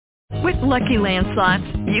With Lucky Land Slots,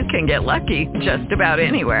 you can get lucky just about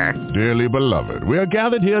anywhere. Dearly beloved, we are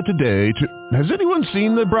gathered here today to... Has anyone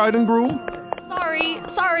seen the bride and groom?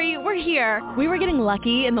 Sorry, we're here. We were getting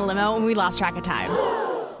lucky in the limo and we lost track of time.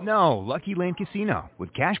 No, Lucky Land Casino,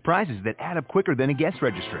 with cash prizes that add up quicker than a guest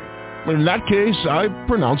registry. In that case, I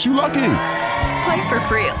pronounce you lucky. Play for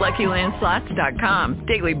free at LuckyLandSlots.com.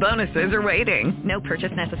 Daily bonuses are waiting. No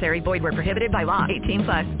purchase necessary. Void where prohibited by law.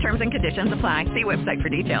 18+. Terms and conditions apply. See website for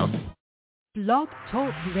details. Blog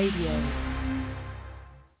Talk Radio.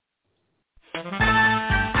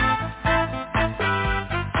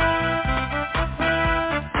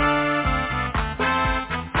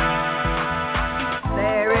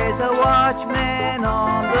 Watchman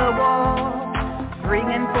on the wall,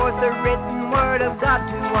 bringing forth the written word of God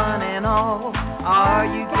to one and all. Are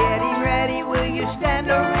you getting ready? Will you stand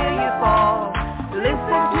or will you fall?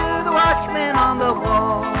 Listen to the watchman on the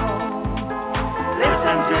wall.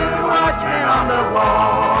 Listen to the watchman on the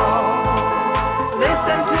wall.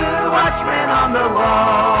 Listen to the watchman on the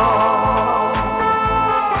wall.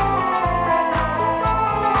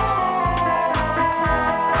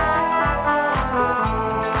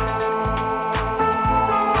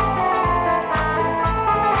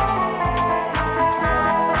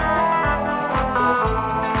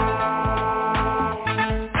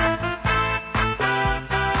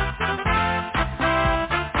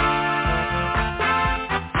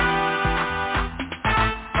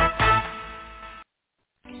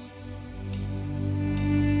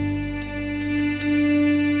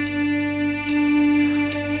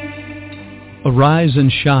 Arise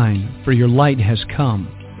and shine, for your light has come,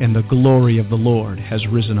 and the glory of the Lord has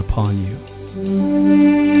risen upon you.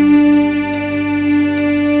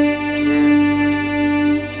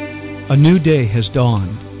 A new day has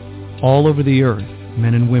dawned. All over the earth,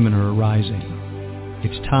 men and women are arising.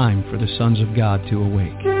 It's time for the sons of God to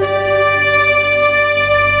awake.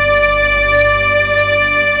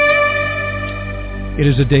 It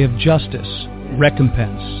is a day of justice,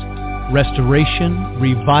 recompense, restoration,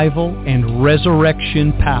 revival, and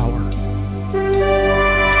resurrection power.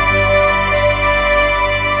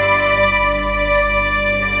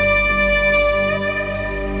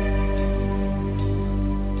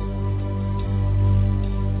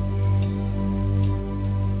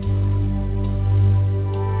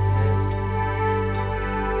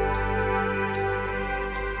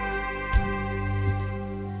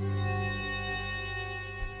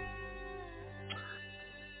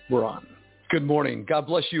 We're on. Good morning. God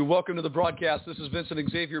bless you. Welcome to the broadcast. This is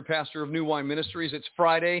Vincent Xavier, pastor of New Wine Ministries. It's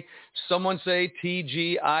Friday. Someone say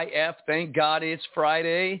TGIF. Thank God it's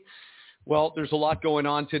Friday. Well, there's a lot going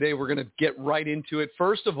on today. We're going to get right into it.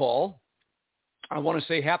 First of all, I want to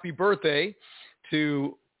say happy birthday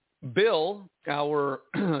to Bill, our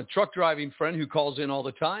truck driving friend who calls in all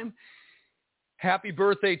the time. Happy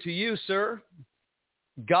birthday to you, sir.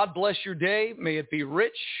 God bless your day. May it be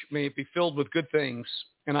rich. May it be filled with good things.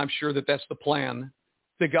 And I'm sure that that's the plan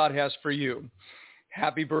that God has for you.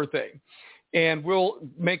 Happy birthday. And we'll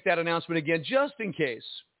make that announcement again just in case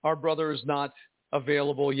our brother is not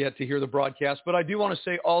available yet to hear the broadcast. But I do want to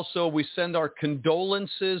say also we send our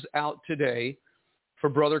condolences out today for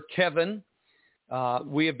Brother Kevin.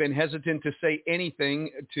 We have been hesitant to say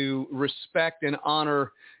anything to respect and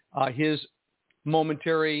honor his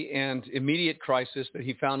momentary and immediate crisis that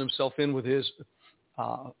he found himself in with his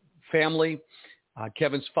family.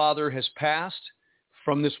 Kevin's father has passed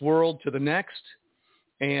from this world to the next.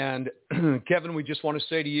 And Kevin, we just want to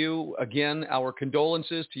say to you, again, our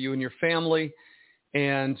condolences to you and your family.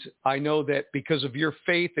 And I know that because of your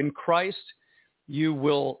faith in Christ, you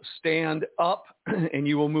will stand up and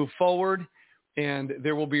you will move forward, and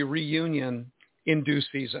there will be a reunion in due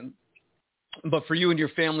season. But for you and your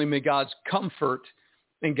family, may God's comfort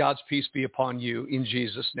and God's peace be upon you in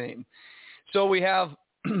Jesus' name. So we have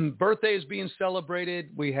birthdays being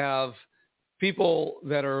celebrated. We have people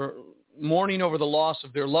that are mourning over the loss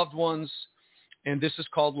of their loved ones, and this is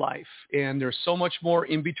called life. And there's so much more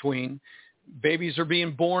in between. Babies are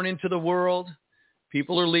being born into the world.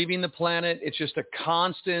 People are leaving the planet. It's just a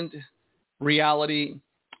constant reality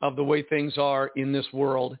of the way things are in this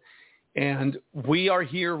world. And we are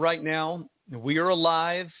here right now. We are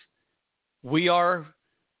alive. We are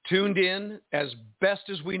tuned in as best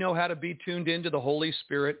as we know how to be tuned into the Holy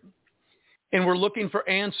Spirit. And we're looking for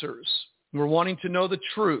answers. We're wanting to know the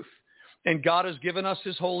truth. And God has given us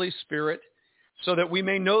his Holy Spirit so that we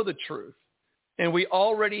may know the truth. And we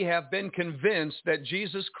already have been convinced that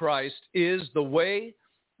Jesus Christ is the way,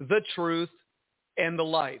 the truth, and the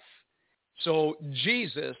life. So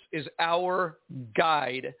Jesus is our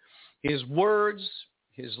guide. His words,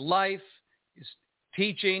 his life, his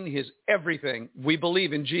teaching, his everything. We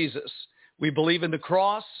believe in Jesus. We believe in the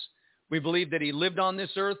cross. We believe that he lived on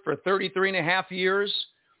this earth for 33 and a half years.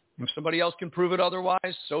 If somebody else can prove it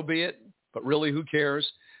otherwise, so be it. But really, who cares?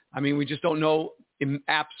 I mean, we just don't know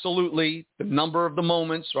absolutely the number of the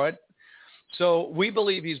moments, right? So we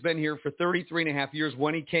believe he's been here for 33 and a half years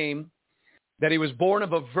when he came, that he was born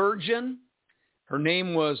of a virgin. Her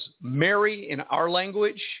name was Mary in our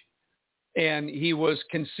language, and he was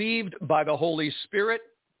conceived by the Holy Spirit,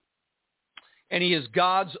 and he is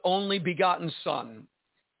God's only begotten Son.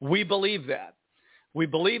 We believe that. We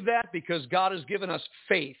believe that because God has given us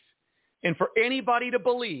faith. And for anybody to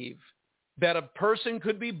believe that a person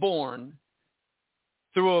could be born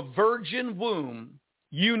through a virgin womb,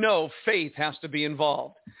 you know faith has to be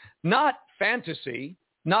involved. Not fantasy,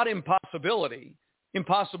 not impossibility.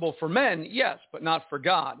 Impossible for men, yes, but not for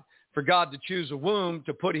God. For God to choose a womb,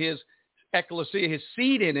 to put his ecclesia, his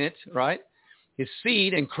seed in it, right? His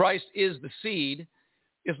seed, and Christ is the seed,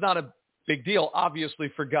 is not a big deal, obviously,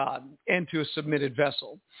 for God and to a submitted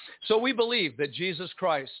vessel. So we believe that Jesus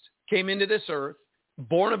Christ came into this earth,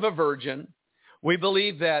 born of a virgin. We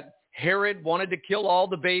believe that Herod wanted to kill all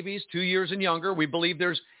the babies 2 years and younger. We believe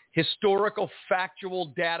there's historical,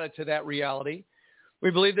 factual data to that reality. We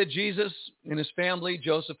believe that Jesus and his family,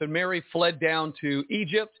 Joseph and Mary, fled down to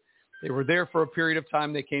Egypt. They were there for a period of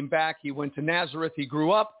time. They came back. He went to Nazareth. He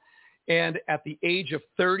grew up. And at the age of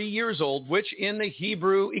 30 years old, which in the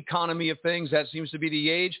Hebrew economy of things, that seems to be the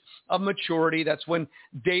age of maturity. That's when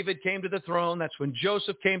David came to the throne. That's when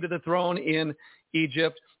Joseph came to the throne in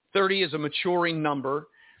Egypt. 30 is a maturing number.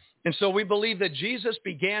 And so we believe that Jesus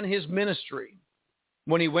began his ministry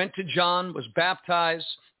when he went to John, was baptized.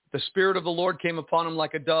 The Spirit of the Lord came upon him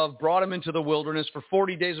like a dove, brought him into the wilderness. For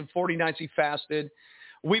 40 days and 40 nights he fasted.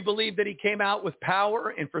 We believe that he came out with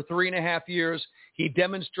power, and for 3.5 years, he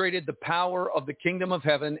demonstrated the power of the kingdom of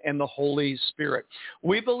heaven and the Holy Spirit.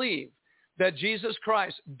 We believe that Jesus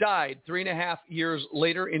Christ died 3.5 years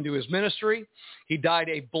later into his ministry. He died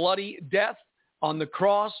a bloody death on the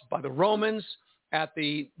cross by the Romans at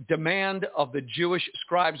the demand of the Jewish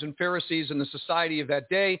scribes and Pharisees in the society of that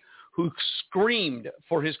day, who screamed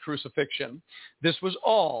for his crucifixion. This was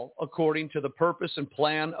all according to the purpose and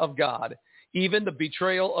plan of God. Even the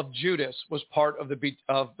betrayal of Judas was part of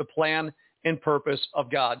the plan and purpose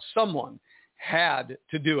of God. Someone had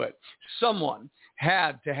to do it. Someone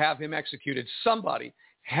had to have him executed. Somebody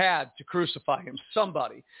had to crucify him.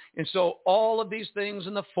 Somebody. And so all of these things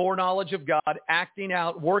in the foreknowledge of God, acting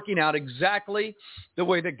out, working out exactly the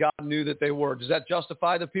way that God knew that they were. Does that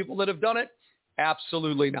justify the people that have done it?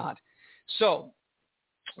 Absolutely not. So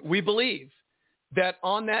we believe that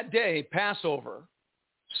on that day, Passover,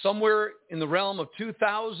 somewhere in the realm of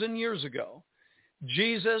 2,000 years ago,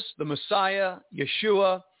 Jesus, the Messiah,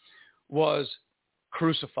 Yeshua, was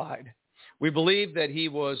crucified. We believe that he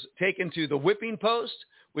was taken to the whipping post.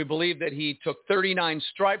 We believe that he took 39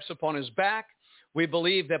 stripes upon his back. We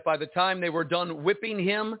believe that by the time they were done whipping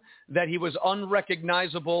him, that he was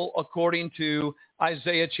unrecognizable according to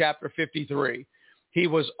Isaiah chapter 53. He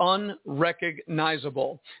was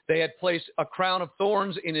unrecognizable. They had placed a crown of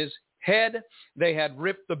thorns in his head. They had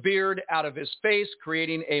ripped the beard out of his face,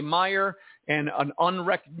 creating a mire and an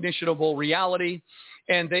unrecognizable reality.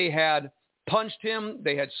 And they had punched him.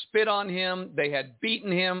 They had spit on him. They had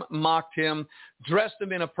beaten him, mocked him, dressed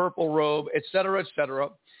him in a purple robe, etc., etc.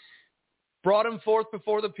 Brought him forth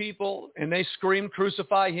before the people, and they screamed,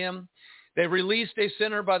 "Crucify him." They released a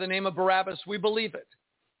sinner by the name of Barabbas. We believe it.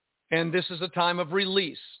 And this is a time of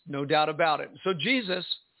release, no doubt about it. So Jesus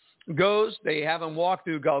goes, they have him walk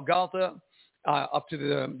through Golgotha, up to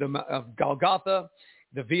the Golgotha,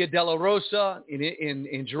 the Via Dolorosa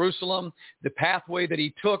in Jerusalem, the pathway that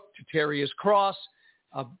he took to carry his cross.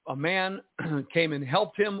 A man came and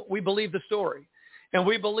helped him. We believe the story. And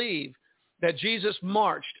we believe that Jesus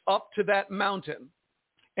marched up to that mountain,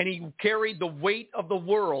 and he carried the weight of the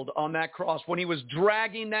world on that cross. When he was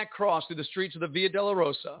dragging that cross through the streets of the Via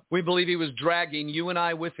Dolorosa, we believe he was dragging you and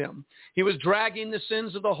I with him. He was dragging the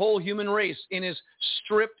sins of the whole human race in his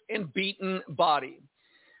stripped and beaten body.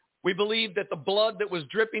 We believe that the blood that was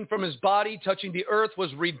dripping from his body, touching the earth,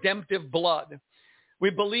 was redemptive blood. We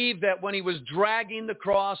believe that when he was dragging the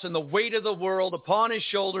cross and the weight of the world upon his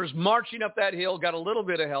shoulders, marching up that hill, got a little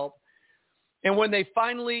bit of help. And when they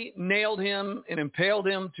finally nailed him and impaled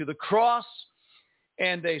him to the cross,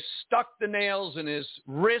 and they stuck the nails in his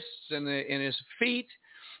wrists and in his feet,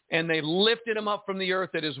 and they lifted him up from the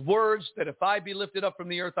earth at his words, that if I be lifted up from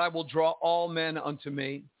the earth, I will draw all men unto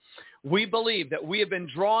me. We believe that we have been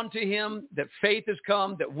drawn to him, that faith has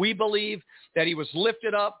come, that we believe that he was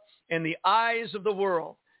lifted up, and the eyes of the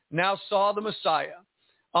world, now saw the Messiah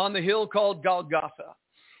on the hill called Golgotha.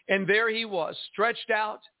 And there he was, stretched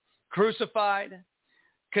out, crucified,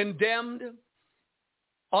 condemned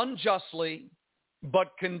unjustly,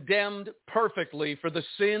 but condemned perfectly for the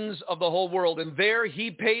sins of the whole world. And there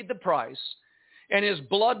he paid the price, and his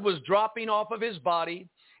blood was dropping off of his body,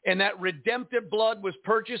 and that redemptive blood was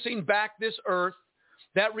purchasing back this earth.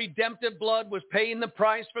 That redemptive blood was paying the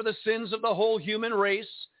price for the sins of the whole human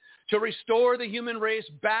race, to restore the human race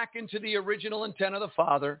back into the original intent of the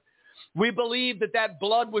Father. We believe that that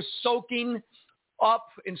blood was soaking up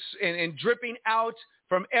and dripping out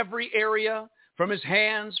from every area, from his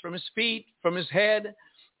hands, from his feet, from his head.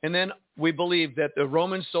 And then we believe that the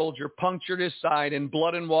Roman soldier punctured his side and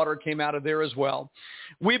blood and water came out of there as well.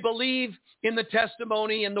 We believe in the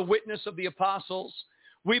testimony and the witness of the apostles.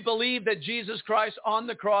 We believe that Jesus Christ on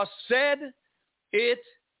the cross said, "It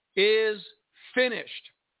is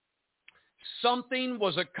finished." Something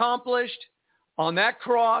was accomplished on that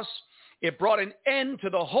cross. It brought an end to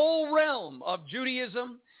the whole realm of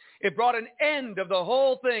Judaism. It brought an end of the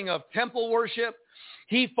whole thing of temple worship.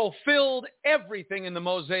 He fulfilled everything in the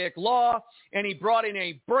Mosaic law, and he brought in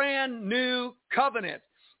a brand new covenant.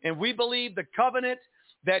 And we believe the covenant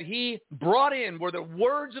that he brought in were the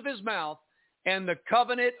words of his mouth and the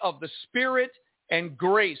covenant of the Spirit and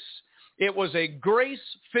grace. It was a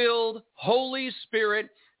grace-filled, Holy Spirit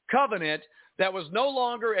covenant that was no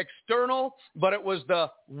longer external, but it was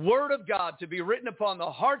the Word of God to be written upon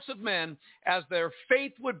the hearts of men as their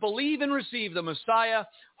faith would believe and receive the Messiah.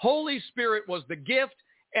 Holy Spirit was the gift,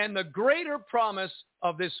 and the greater promise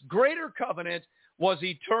of this greater covenant was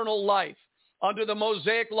eternal life. Under the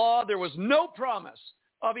Mosaic law, there was no promise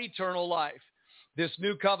of eternal life. This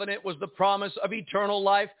new covenant was the promise of eternal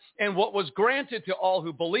life, and what was granted to all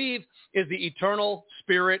who believe is the eternal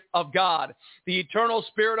Spirit of God. The eternal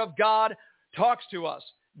Spirit of God talks to us,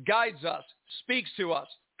 guides us, speaks to us,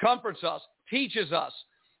 comforts us, teaches us.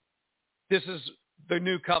 This is the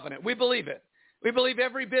new covenant. We believe it. We believe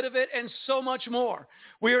every bit of it and so much more.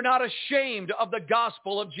 We are not ashamed of the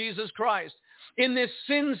gospel of Jesus Christ. In this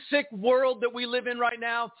sin-sick world that we live in right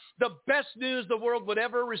now, the best news the world would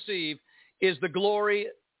ever receive is the glory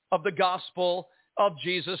of the gospel of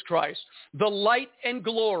Jesus Christ. The light and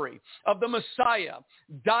glory of the Messiah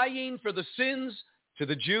dying for the sins to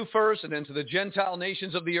the Jew first and then to the Gentile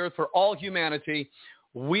nations of the earth for all humanity.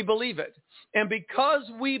 We believe it. And because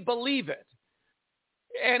we believe it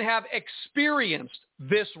and have experienced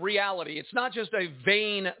this reality, it's not just a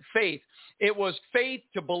vain faith. It was faith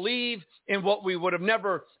to believe in what we would have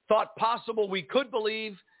never thought possible we could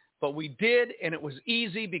believe, but we did, and it was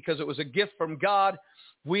easy because it was a gift from God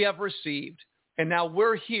we have received. And now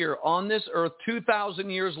we're here on this earth 2,000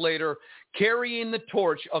 years later, carrying the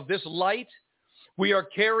torch of this light. We are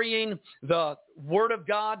carrying the Word of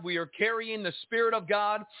God. We are carrying the Spirit of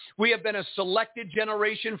God. We have been a selected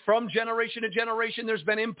generation. From generation to generation, there's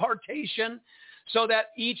been impartation so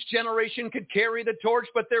that each generation could carry the torch,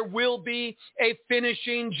 but there will be a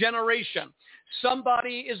finishing generation.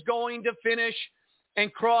 Somebody is going to finish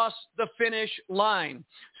and cross the finish line.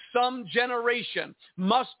 Some generation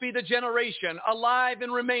must be the generation alive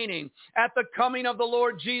and remaining at the coming of the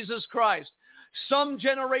Lord Jesus Christ. Some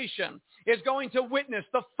generation is going to witness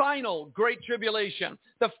the final great tribulation,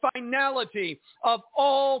 the finality of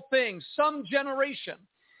all things. Some generation.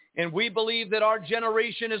 And we believe that our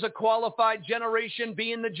generation is a qualified generation,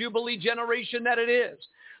 being the Jubilee generation that it is.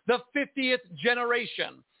 The 50th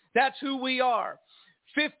generation. That's who we are.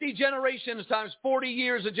 50 generations times 40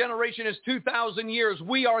 years, a generation is 2,000 years.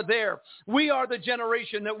 We are there. We are the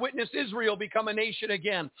generation that witnessed Israel become a nation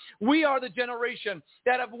again. We are the generation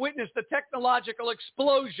that have witnessed the technological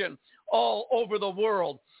explosion all over the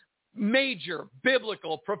world. Major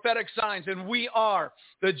biblical prophetic signs, and we are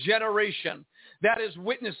the generation that is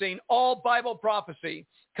witnessing all Bible prophecy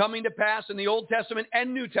coming to pass in the Old Testament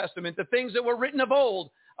and New Testament. The things that were written of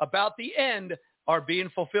old about the end are being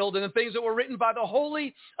fulfilled, and the things that were written by the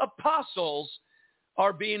holy apostles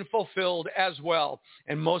are being fulfilled as well.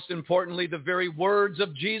 And most importantly, the very words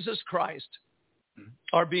of Jesus Christ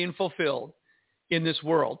are being fulfilled in this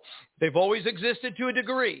world. They've always existed to a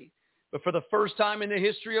degree, but for the first time in the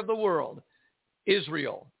history of the world,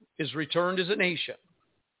 Israel is returned as a nation.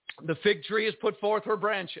 The fig tree has put forth her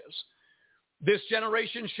branches. This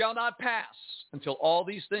generation shall not pass until all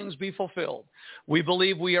these things be fulfilled. We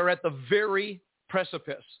believe we are at the very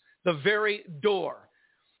precipice, the very door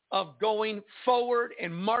of going forward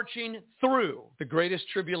and marching through the greatest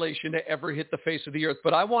tribulation to ever hit the face of the earth.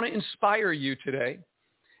 But I want to inspire you today,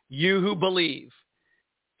 you who believe.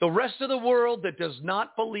 The rest of the world that does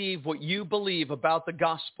not believe what you believe about the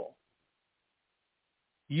gospel,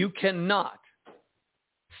 You cannot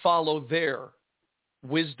follow their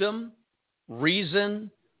wisdom, reason,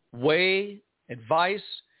 way, advice.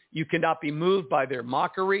 You cannot be moved by their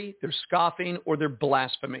mockery, their scoffing, or their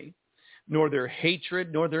blasphemy, nor their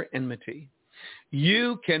hatred, nor their enmity.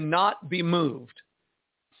 You cannot be moved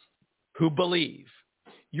who believe.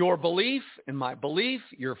 Your belief and my belief,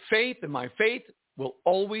 your faith and my faith will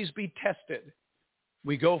always be tested.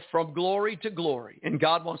 We go from glory to glory, and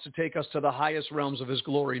God wants to take us to the highest realms of his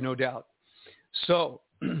glory, no doubt. So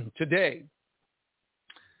today,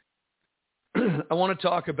 I want to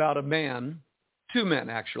talk about a man, two men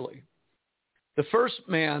actually. The first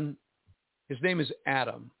man, his name is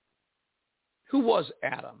Adam. Who was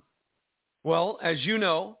Adam? Well, as you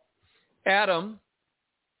know, Adam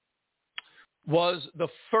was the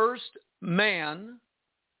first man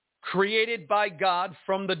created by God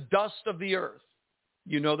from the dust of the earth.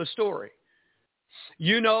 You know the story.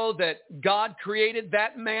 You know that God created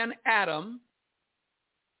that man, Adam,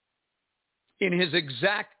 in his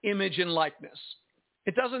exact image and likeness.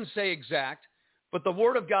 It doesn't say exact, but the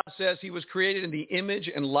Word of God says he was created in the image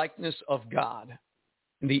and likeness of God.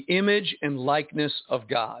 In the image and likeness of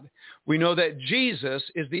God. We know that Jesus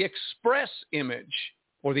is the express image,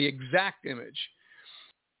 or the exact image.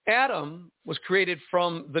 Adam was created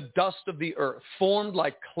from the dust of the earth, formed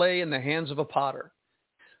like clay in the hands of a potter.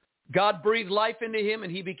 God breathed life into him,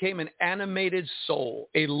 and he became an animated soul,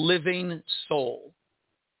 a living soul.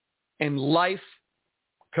 And life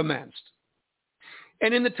commenced.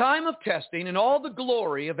 And in the time of testing and all the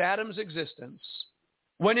glory of Adam's existence,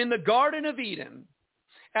 when in the Garden of Eden,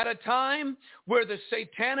 at a time where the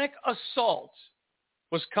satanic assault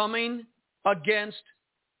was coming against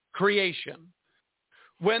creation,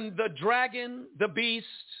 when the dragon, the beast,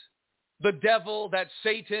 the devil, that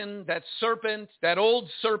Satan, that serpent, that old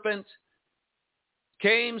serpent,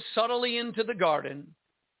 came subtly into the garden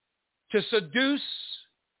to seduce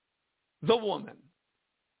the woman,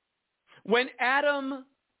 when Adam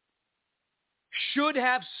should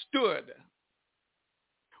have stood,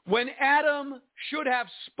 when Adam should have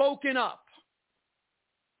spoken up,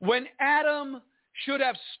 when Adam should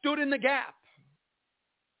have stood in the gap,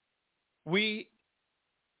 we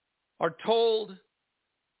are told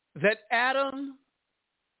that Adam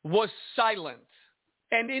was silent.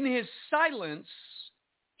 And in his silence,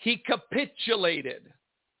 he capitulated.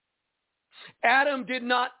 Adam did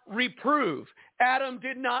not reprove. Adam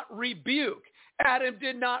did not rebuke. Adam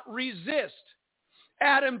did not resist.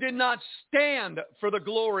 Adam did not stand for the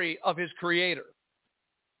glory of his Creator.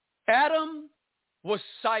 Adam was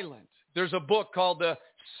silent. There's a book called The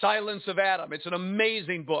Silence of Adam. It's an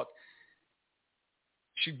amazing book.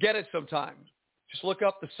 You should get it sometime. Just look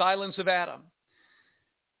up The Silence of Adam.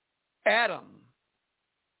 Adam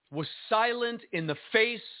was silent in the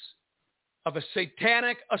face of a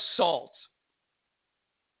satanic assault.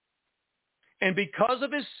 And because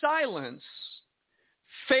of his silence,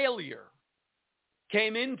 failure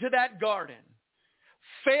came into that garden.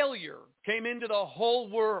 Failure came into the whole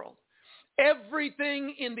world.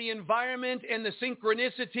 Everything in the environment and the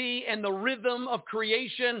synchronicity and the rhythm of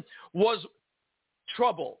creation was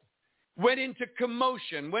troubled, went into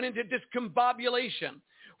commotion, went into discombobulation,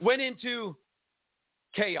 went into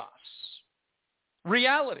chaos.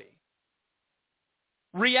 Reality.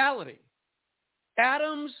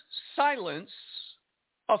 Adam's silence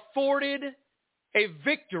afforded a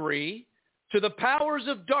victory to the powers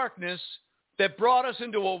of darkness that brought us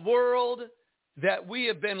into a world that we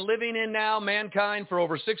have been living in now, mankind, for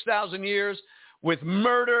over 6,000 years, with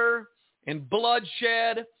murder and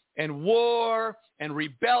bloodshed and war and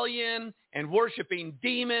rebellion and worshiping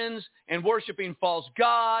demons and worshiping false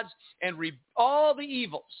gods and all the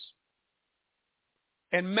evils.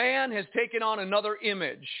 And man has taken on another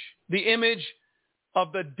image, the image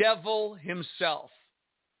of the devil himself.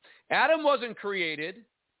 Adam wasn't created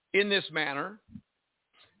in this manner.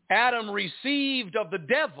 Adam received of the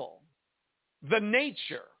devil the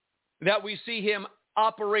nature that we see him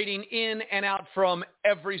operating in and out from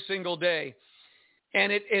every single day.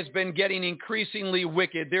 And it has been getting increasingly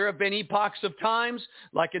wicked. There have been epochs of times,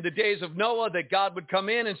 like in the days of Noah, that God would come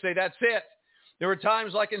in and say, that's it. There were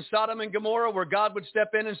times like in Sodom and Gomorrah where God would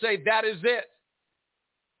step in and say, that is it.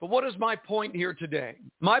 But what is my point here today?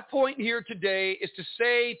 My point here today is to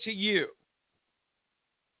say to you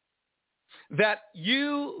that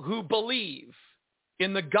you who believe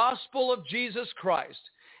in the gospel of Jesus Christ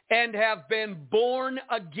and have been born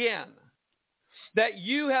again, that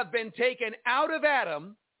you have been taken out of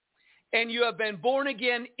Adam and you have been born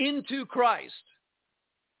again into Christ,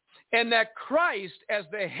 and that Christ, as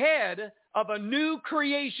the head of a new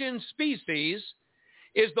creation species,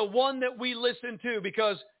 is the one that we listen to,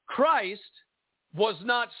 because Christ was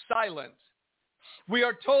not silent. We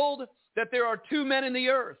are told that there are two men in the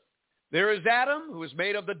earth. There is Adam, who is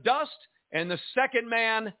made of the dust, and the second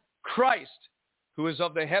man, Christ, who is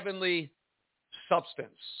of the heavenly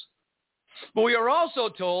substance. But we are also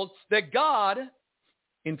told that God,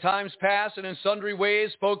 in times past and in sundry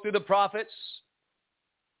ways, spoke through the prophets,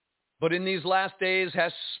 but in these last days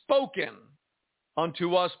has spoken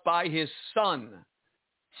unto us by his Son.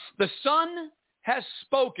 The Son has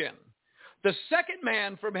spoken. The second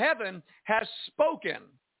man from heaven has spoken.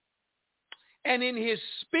 And in his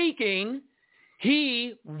speaking,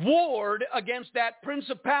 he warred against that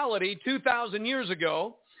principality 2,000 years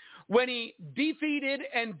ago when he defeated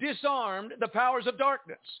and disarmed the powers of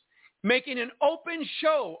darkness, making an open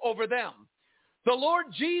show over them. The Lord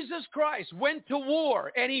Jesus Christ went to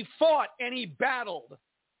war, and he fought, and he battled.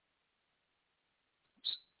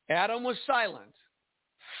 Adam was silent.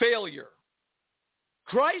 Failure.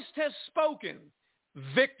 Christ has spoken.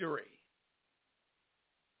 Victory.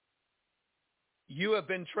 You have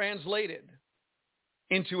been translated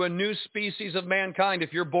into a new species of mankind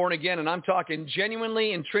if you're born again. And I'm talking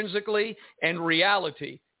genuinely, intrinsically, and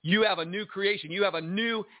reality. You have a new creation. You have a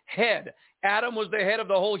new head. Adam was the head of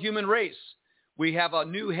the whole human race. We have a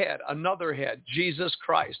new head, another head. Jesus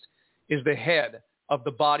Christ is the head of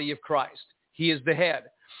the body of Christ. He is the head.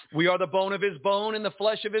 We are the bone of his bone and the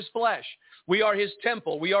flesh of his flesh. We are his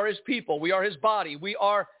temple. We are his people. We are his body. We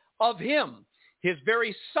are of him. His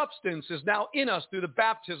very substance is now in us through the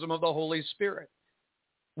baptism of the Holy Spirit,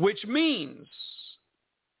 which means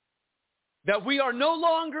that we are no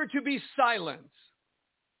longer to be silent.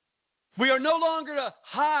 We are no longer to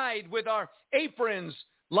hide with our aprons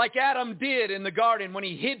like Adam did in the garden when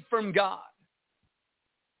he hid from God.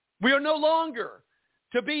 We are no longer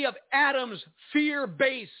to be of Adam's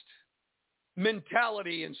fear-based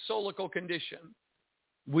mentality and soulical condition.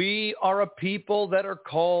 We are a people that are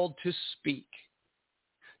called to speak,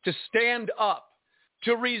 to stand up,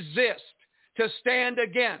 to resist, to stand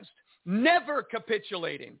against, never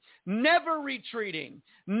capitulating, never retreating,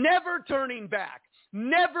 never turning back,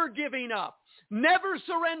 never giving up, never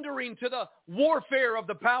surrendering to the warfare of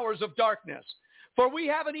the powers of darkness. For we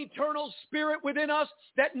have an eternal spirit within us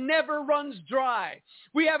that never runs dry.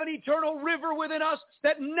 We have an eternal river within us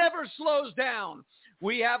that never slows down.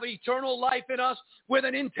 We have eternal life in us with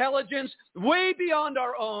an intelligence way beyond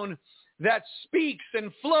our own that speaks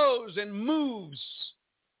and flows and moves.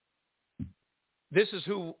 This is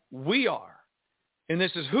who we are, and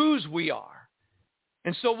this is whose we are.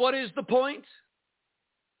 And so what is the point?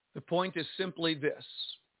 The point is simply this.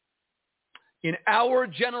 In our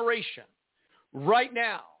generation, right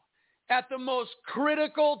now, at the most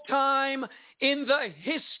critical time in the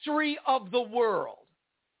history of the world,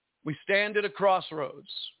 we stand at a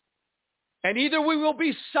crossroads. And either we will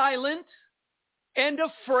be silent and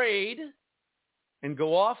afraid and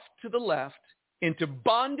go off to the left into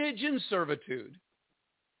bondage and servitude,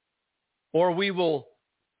 or we will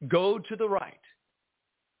go to the right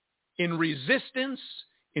in resistance,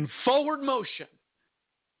 in forward motion,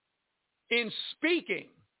 in speaking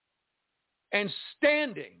and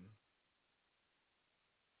standing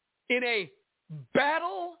in a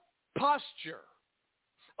battle posture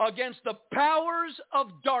against the powers of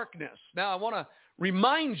darkness. Now, I want to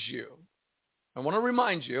remind you, I want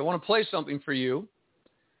to play something for you.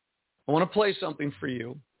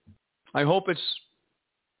 I hope it's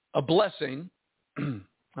a blessing. I'm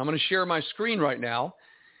going to share my screen right now,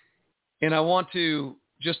 and I want to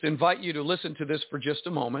just invite you to listen to this for just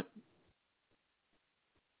a moment.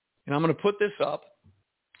 And I'm going to put this up,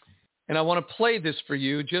 and I want to play this for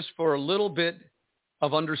you just for a little bit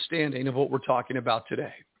of understanding of what we're talking about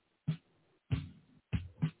today.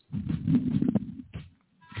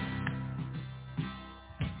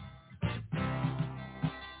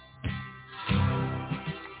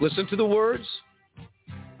 Listen to the words.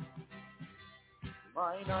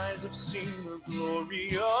 Mine eyes have seen the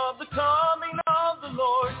glory of the coming of the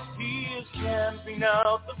Lord. He is camping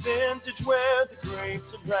out the vintage where the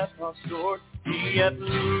grapes of wrath are stored. He hath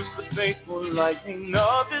loosed the faithful lightning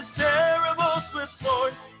of his terrible swift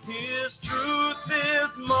sword. His truth is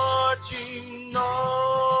marching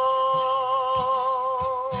on.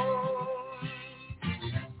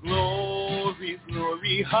 Glory,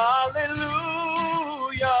 glory, hallelujah.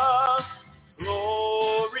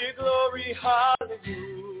 Glory, glory, hallelujah.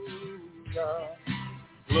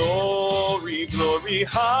 Glory, glory,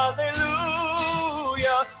 hallelujah.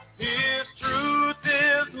 His truth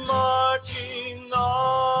is marching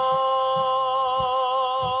on.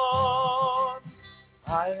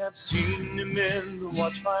 I have seen him in the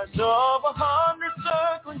watchfires of 100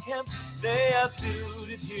 They have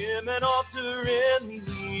suited him an altar and he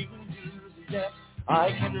even uses death.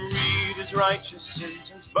 I can read his righteous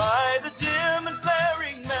sentence by the dim and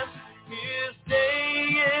flaring lamp. His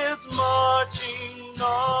day is marching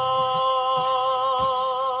on.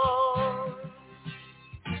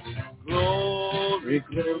 Glory,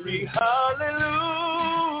 glory, hallelujah.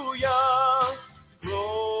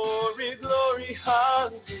 Glory, glory,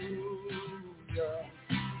 hallelujah.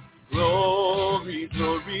 Glory,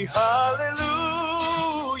 glory,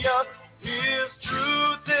 hallelujah. His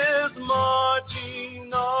truth is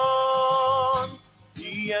marching on.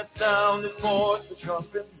 He has sounded forth the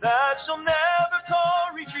trumpet that shall never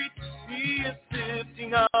call retreat. He is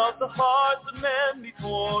sifting out the hearts of men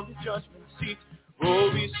before the judgment seat.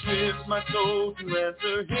 Oh, be swift, my soul, to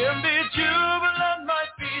answer him. Be jubilant, my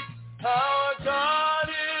feet. Our God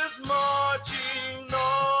is marching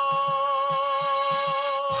on.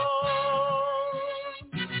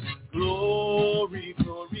 Glory,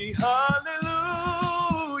 glory, hallelujah.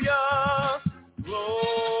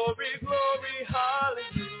 Glory, glory,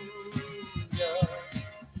 hallelujah.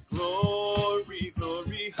 Glory,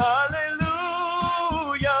 glory,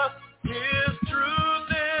 hallelujah. His truth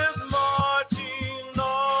is marching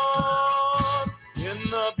on. In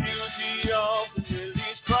the beauty of the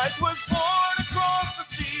lilies, Christ was born across the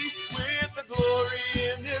sea, with the glory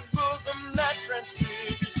in his bosom that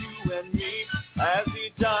transfigures you and me. As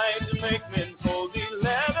he died to make men holy,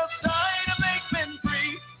 let us die to make men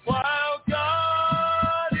free, while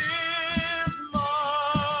God is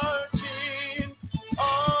marching on.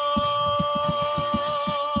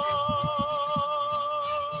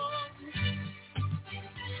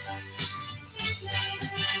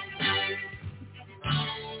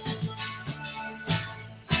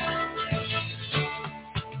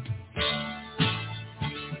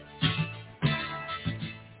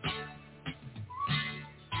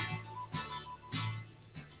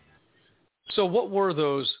 So what were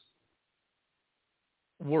those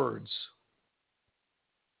words?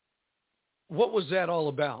 What was that all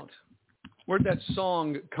about? Where'd that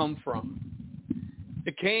song come from?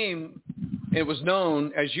 It came, it was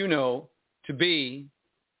known, as you know, to be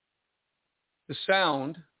the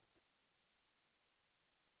sound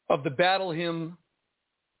of the battle hymn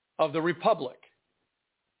of the Republic.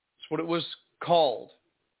 That's what it was called.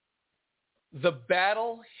 The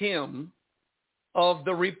battle hymn of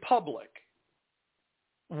the Republic.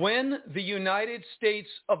 When the United States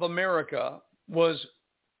of America was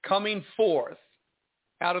coming forth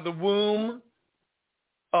out of the womb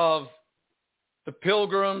of the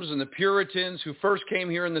Pilgrims and the Puritans who first came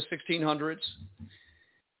here in the 1600s,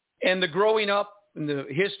 and the growing up and the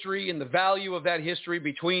history and the value of that history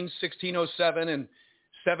between 1607 and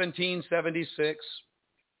 1776,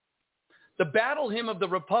 the battle hymn of the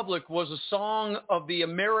Republic was a song of the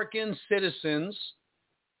American citizens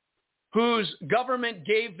whose government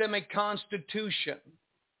gave them a constitution.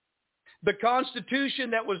 The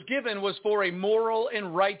constitution that was given was for a moral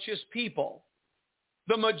and righteous people.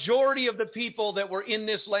 The majority of the people that were in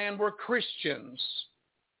this land were Christians.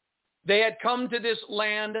 They had come to this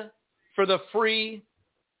land for the free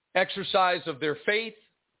exercise of their faith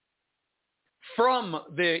from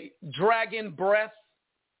the dragon breath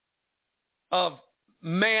of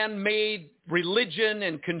man-made religion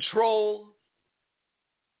and control.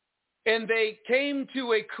 And they came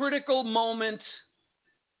to a critical moment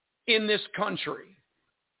in this country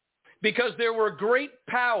because there were great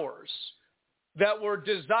powers that were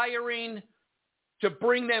desiring to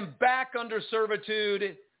bring them back under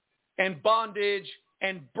servitude and bondage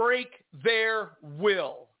and break their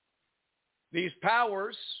will. These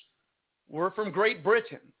powers were from Great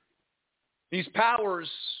Britain. These powers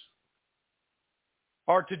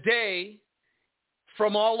are today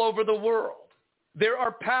from all over the world. There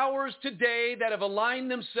are powers today that have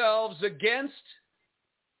aligned themselves against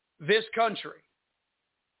this country.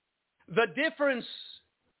 The difference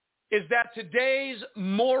is that today's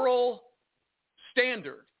moral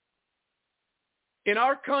standard in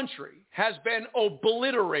our country has been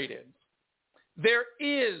obliterated. There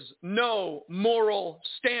is no moral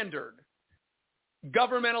standard,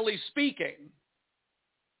 governmentally speaking.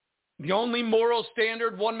 The only moral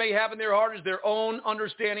standard one may have in their heart is their own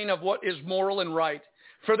understanding of what is moral and right.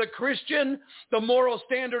 For the Christian, the moral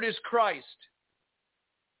standard is Christ.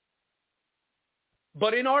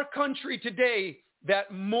 But in our country today,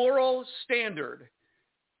 that moral standard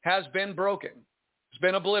has been broken. It's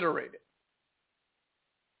been obliterated.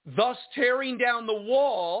 Thus tearing down the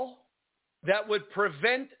wall that would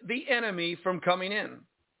prevent the enemy from coming in.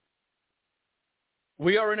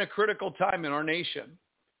 We are in a critical time in our nation.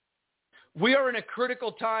 we are in a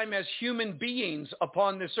critical time as human beings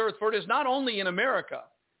upon this earth. For it is not only in America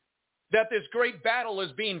that this great battle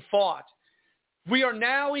is being fought. We are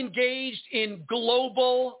now engaged in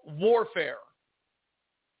global warfare.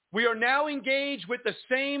 We are now engaged with the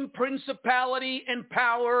same principality and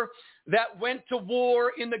power that went to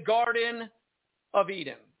war in the Garden of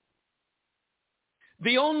Eden.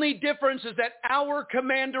 The only difference is that our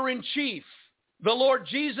commander-in-chief, the Lord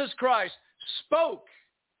Jesus Christ, spoke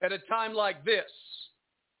at a time like this,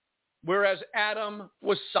 whereas Adam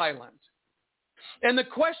was silent. And the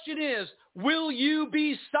question is, will you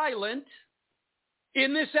be silent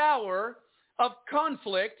in this hour of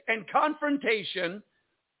conflict and confrontation,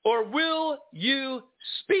 or will you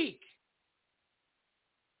speak?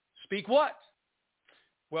 Speak what?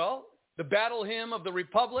 Well, the battle hymn of the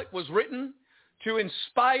Republic was written to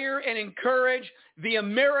inspire and encourage the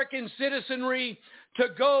American citizenry to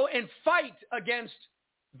go and fight against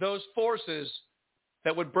those forces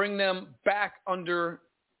that would bring them back under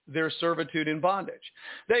their servitude and bondage.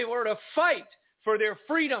 They were to fight for their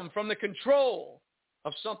freedom from the control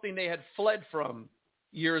of something they had fled from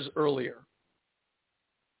years earlier.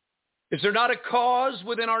 Is there not a cause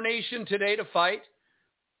within our nation today to fight?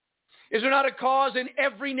 Is there not a cause in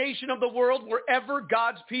every nation of the world wherever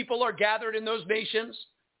God's people are gathered in those nations?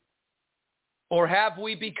 Or have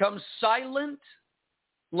we become silent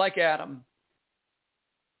like Adam?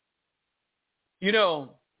 You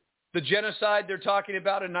know, the genocide they're talking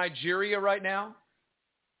about in Nigeria right now,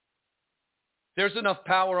 there's enough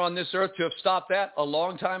power on this earth to have stopped that a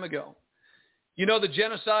long time ago. You know, the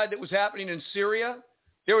genocide that was happening in Syria,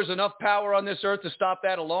 there was enough power on this earth to stop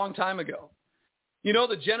that a long time ago. You know,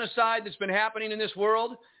 the genocide that's been happening in this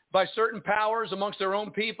world by certain powers amongst their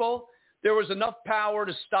own people, there was enough power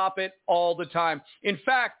to stop it all the time. In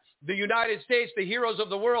fact, the United States, the heroes of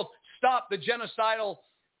the world, stopped the genocidal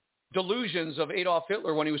delusions of Adolf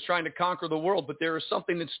Hitler when he was trying to conquer the world. But there is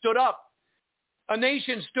something that stood up. A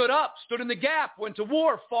nation stood up, stood in the gap, went to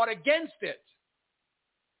war, fought against it.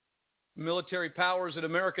 Military powers in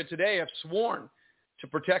America today have sworn to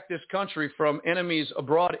protect this country from enemies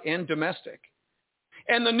abroad and domestic.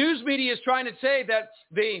 And the news media is trying to say that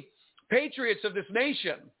the patriots of this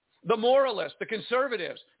nation, the moralists, the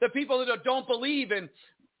conservatives, the people that don't believe in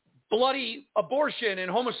bloody abortion and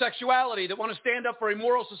homosexuality, that want to stand up for a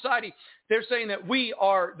moral society, they're saying that we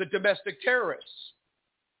are the domestic terrorists.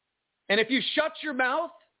 And if you shut your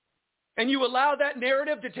mouth and you allow that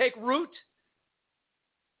narrative to take root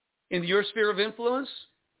in your sphere of influence,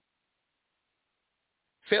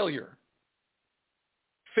 failure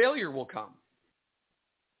will come.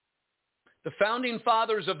 The founding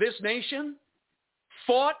fathers of this nation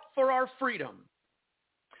fought for our freedom.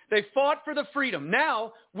 They fought for the freedom.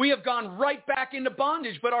 Now we have gone right back into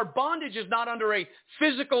bondage, but our bondage is not under a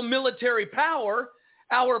physical military power.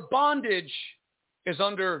 Our bondage is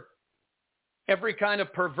under every kind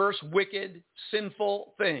of perverse, wicked,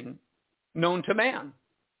 sinful thing known to man.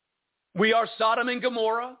 We are Sodom and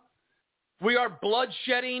Gomorrah. We are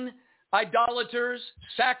bloodshedding idolaters,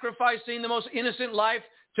 sacrificing the most innocent life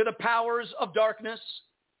to the powers of darkness.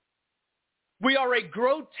 We are a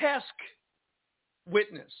grotesque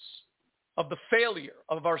witness of the failure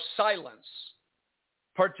of our silence,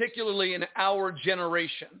 particularly in our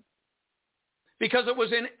generation. Because it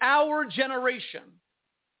was in our generation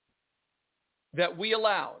that we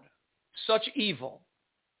allowed such evil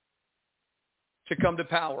to come to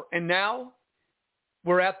power. And now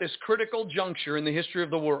we're at this critical juncture in the history of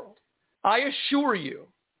the world. I assure you,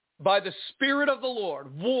 by the Spirit of the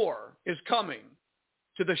Lord, war is coming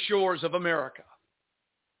to the shores of America.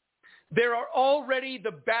 There are already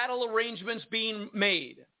the battle arrangements being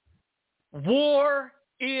made. War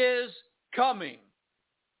is coming.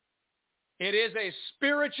 It is a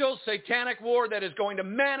spiritual, satanic war that is going to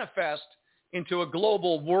manifest into a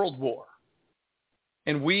global world war.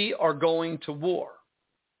 And we are going to war.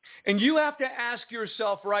 And you have to ask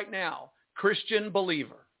yourself right now, Christian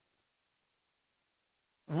believer,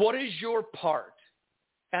 what is your part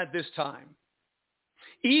at this time?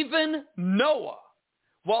 Even Noah,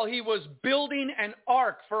 while he was building an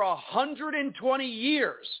ark for 120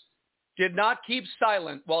 years, did not keep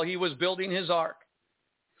silent while he was building his ark.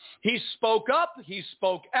 He spoke up, he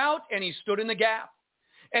spoke out, and he stood in the gap.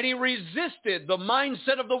 And he resisted the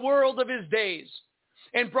mindset of the world of his days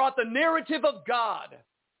and brought the narrative of God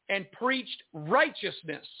and preached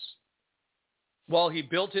righteousness while he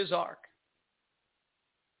built his ark.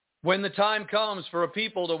 When the time comes for a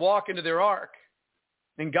people to walk into their ark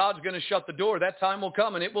and God's going to shut the door, that time will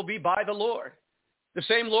come, and it will be by the Lord. The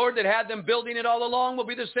same Lord that had them building it all along will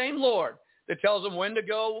be the same Lord that tells them when to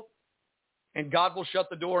go, and God will shut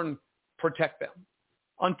the door and protect them.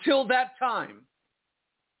 Until that time,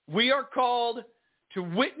 we are called to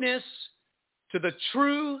witness to the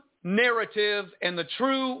true narrative and the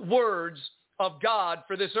true words of God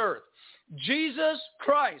for this earth. Jesus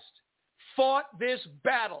Christ fought this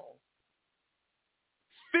battle,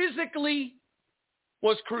 physically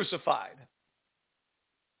was crucified.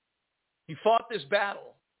 He fought this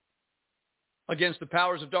battle against the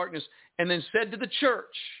powers of darkness and then said to the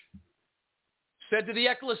church, said to the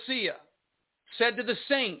ecclesia, said to the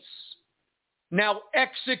saints, now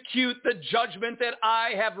execute the judgment that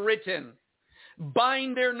I have written.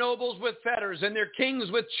 Bind their nobles with fetters and their kings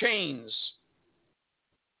with chains.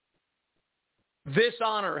 This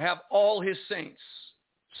honor have all his saints.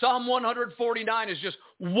 Psalm 149 is just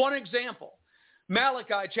one example.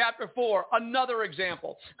 Malachi chapter 4, another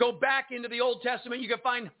example. Go back into the Old Testament. You can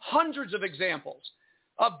find hundreds of examples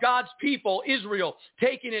of God's people, Israel,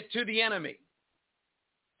 taking it to the enemy.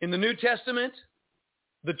 In the New Testament,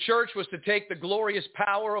 the church was to take the glorious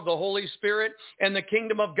power of the Holy Spirit and the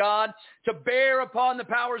kingdom of God to bear upon the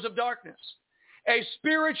powers of darkness. A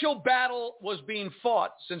spiritual battle was being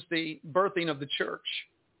fought since the birthing of the church.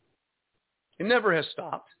 It never has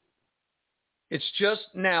stopped. It's just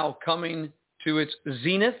now coming to its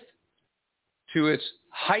zenith, to its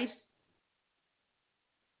height.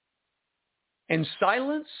 And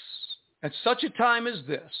silence at such a time as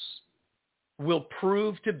this will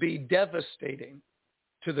prove to be devastating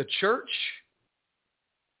to the church,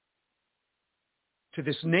 to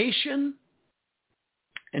this nation,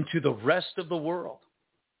 and to the rest of the world.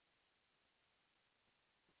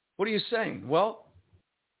 What are you saying? Well,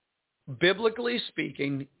 biblically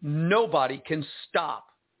speaking, nobody can stop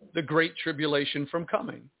the Great Tribulation from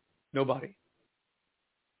coming. Nobody.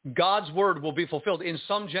 God's word will be fulfilled in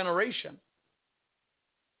some generation.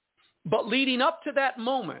 But leading up to that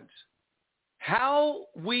moment, how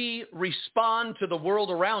we respond to the world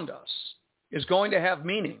around us is going to have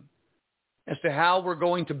meaning as to how we're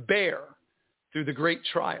going to bear through the great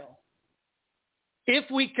trial. If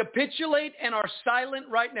we capitulate and are silent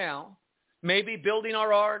right now, maybe building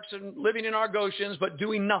our arks and living in our Goshens, but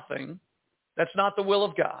doing nothing, that's not the will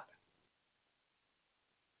of God.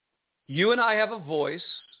 You and I have a voice.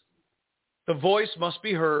 The voice must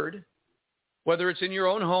be heard, whether it's in your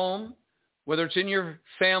own home, whether it's in your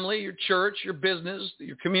family, your church, your business,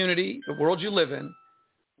 your community, the world you live in,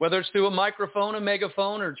 whether it's through a microphone, a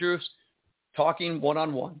megaphone, or just talking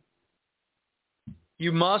one-on-one.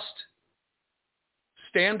 You must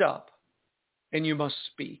stand up and you must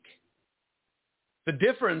speak. The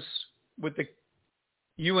difference with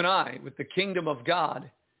you and I, with the kingdom of God,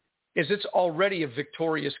 is it's already a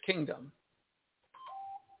victorious kingdom.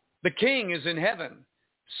 The king is in heaven,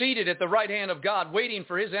 seated at the right hand of God, waiting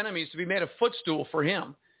for his enemies to be made a footstool for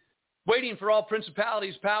him, waiting for all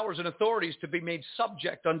principalities, powers, and authorities to be made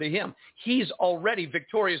subject unto him. He's already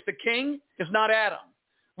victorious. The king is not Adam.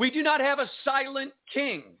 We do not have a silent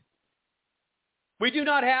king. We do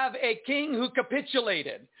not have a king who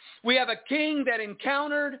capitulated. We have a king that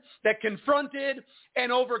encountered, that confronted,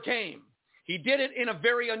 and overcame. He did it in a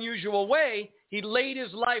very unusual way. He laid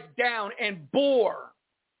his life down and bore.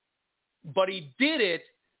 But he did it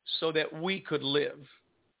so that we could live.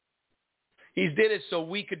 He did it so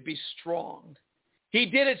we could be strong. He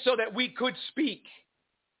did it so that we could speak.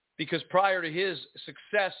 Because prior to his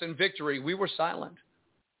success and victory, we were silent.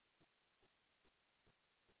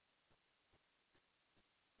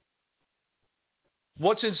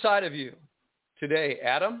 What's inside of you today,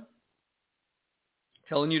 Adam?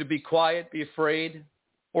 Telling you to be quiet, be afraid?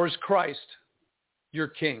 Or is Christ your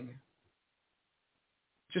king?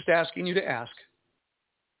 Just asking you to ask.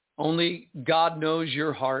 Only God knows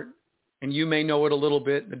your heart, and you may know it a little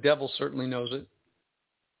bit. The devil certainly knows it.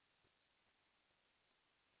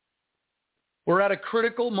 We're at a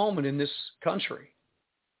critical moment in this country.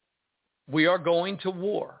 We are going to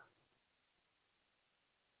war.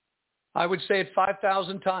 I would say it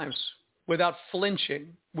 5,000 times without flinching.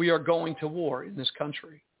 We are going to war in this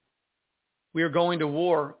country. We are going to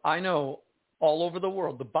war, I know, all over the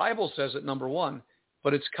world. The Bible says it, number one,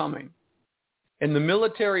 but it's coming. And the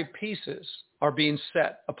military pieces are being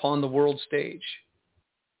set upon the world stage.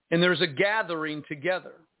 And there's a gathering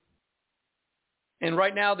together. And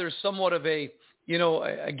right now there's somewhat of a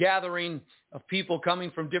gathering of people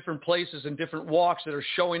coming from different places and different walks that are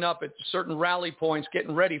showing up at certain rally points,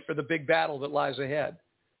 getting ready for the big battle that lies ahead.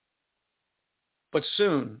 But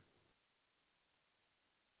soon,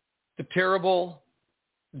 the terrible,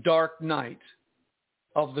 dark night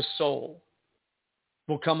of the soul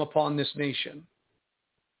will come upon this nation.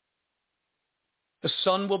 The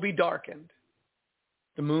sun will be darkened.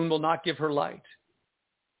 The moon will not give her light.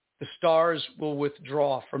 The stars will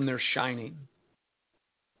withdraw from their shining.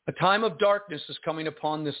 A time of darkness is coming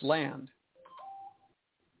upon this land.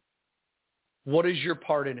 What is your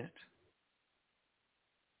part in it?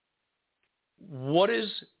 What is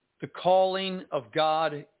the calling of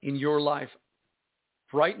God in your life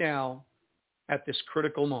right now at this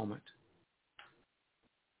critical moment?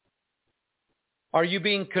 Are you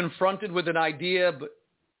being confronted with an idea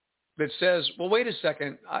that says, well, wait a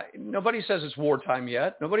second, nobody says it's wartime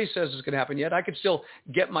yet. Nobody says it's going to happen yet. I could still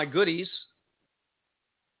get my goodies.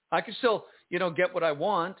 I could still, get what I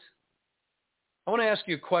want. I want to ask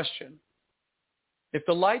you a question. If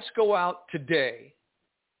the lights go out today,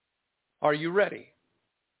 are you ready?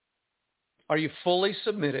 Are you fully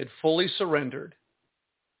submitted, fully surrendered?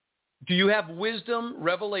 Do you have wisdom,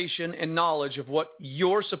 revelation, and knowledge of what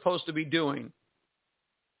you're supposed to be doing?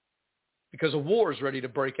 Because a war is ready to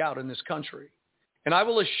break out in this country. And I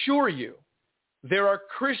will assure you, there are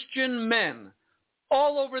Christian men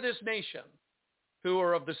all over this nation who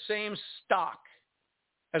are of the same stock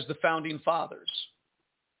as the founding fathers.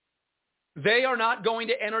 They are not going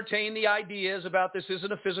to entertain the ideas about this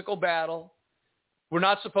isn't a physical battle. We're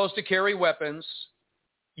not supposed to carry weapons.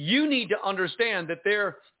 You need to understand that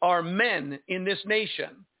there are men in this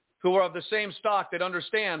nation who are of the same stock that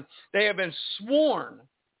understand they have been sworn.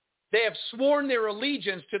 They have sworn their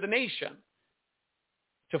allegiance to the nation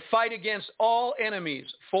to fight against all enemies,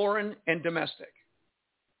 foreign and domestic.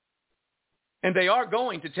 And they are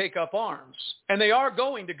going to take up arms. And they are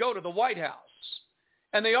going to go to the White House.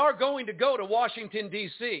 And they are going to go to Washington,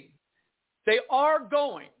 D.C. They are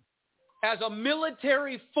going as a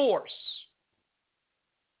military force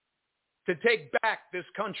to take back this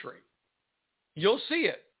country. You'll see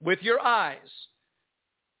it with your eyes.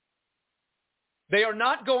 They are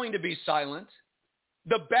not going to be silent.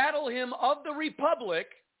 The battle hymn of the Republic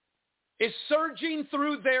is surging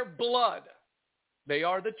through their blood. They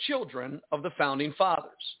are the children of the founding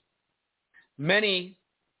fathers. Many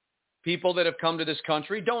people that have come to this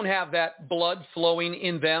country don't have that blood flowing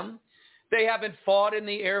in them. They haven't fought in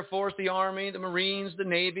the Air Force, the Army, the Marines, the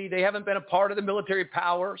Navy. They haven't been a part of the military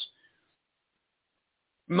powers.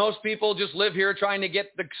 Most people just live here trying to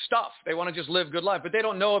get the stuff. They want to just live good life, but they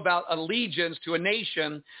don't know about allegiance to a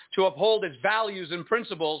nation to uphold its values and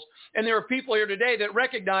principles. And there are people here today that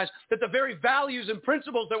recognize that the very values and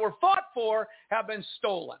principles that were fought for have been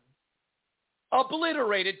stolen,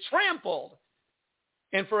 obliterated, trampled.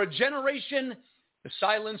 And for a generation, the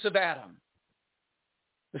silence of Adam.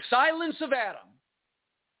 The silence of Adam.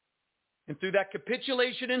 And through that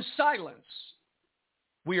capitulation and silence,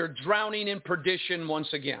 we are drowning in perdition once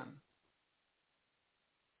again.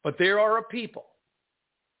 But there are a people,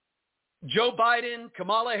 Joe Biden,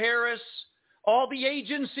 Kamala Harris, all the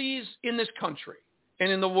agencies in this country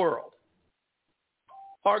and in the world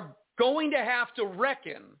are going to have to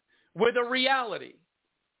reckon with a reality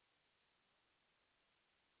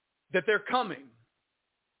that they're coming.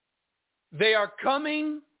 They are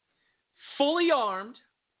coming fully armed,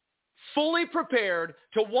 fully prepared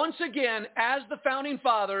to once again, as the founding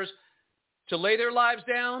fathers, to lay their lives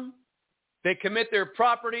down. They commit their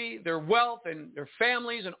property, their wealth, and their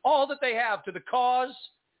families, and all that they have to the cause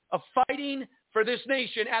of fighting for this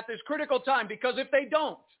nation at this critical time. Because if they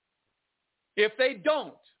don't,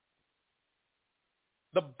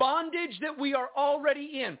 the bondage that we are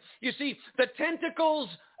already in, you see, the tentacles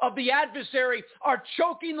of the adversary are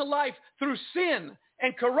choking the life through sin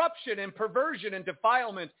and corruption and perversion and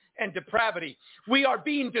defilement and depravity. We are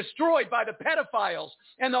being destroyed by the pedophiles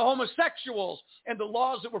and the homosexuals and the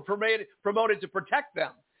laws that were promoted to protect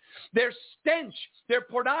them. Their stench, their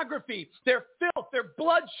pornography, their filth, their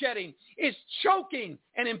bloodshedding is choking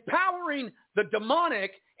and empowering the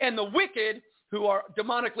demonic and the wicked who are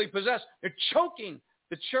demonically possessed. They're choking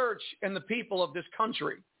the church and the people of this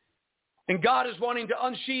country. And God is wanting to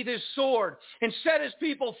unsheath his sword and set his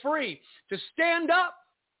people free to stand up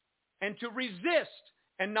and to resist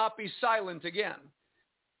and not be silent again.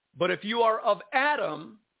 But if you are of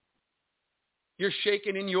Adam, you're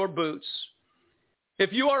shaking in your boots.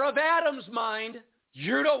 If you are of Adam's mind,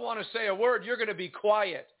 you don't want to say a word. You're going to be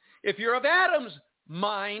quiet. If you're of Adam's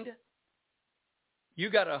mind, you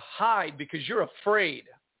got to hide because you're afraid.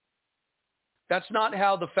 That's not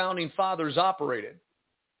how the founding fathers operated.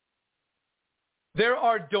 There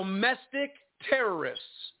are domestic terrorists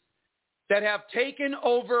that have taken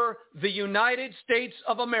over the United States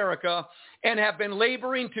of America and have been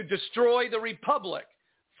laboring to destroy the republic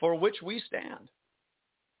for which we stand.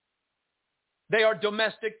 They are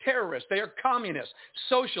domestic terrorists. They are communists,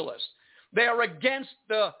 socialists. They are against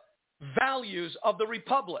the values of the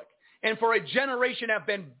republic. and for a generation have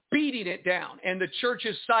been beating it down. And the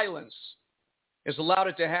church's silence has allowed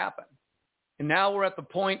it to happen. And now we're at the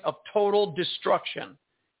point of total destruction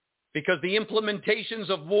because the implementations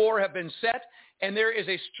of war have been set, and there is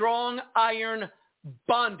a strong iron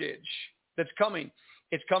bondage that's coming.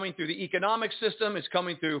 It's coming through the economic system. It's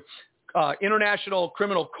coming through international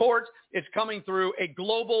criminal court. It's coming through a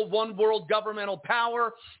global one world governmental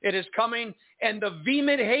power. It is coming, and the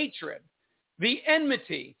vehement hatred, the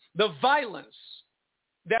enmity, the violence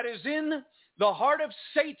that is in the heart of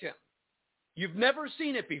Satan. You've never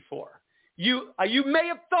seen it before. You may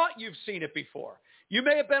have thought you've seen it before. You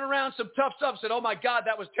may have been around some tough stuff, said, oh my God,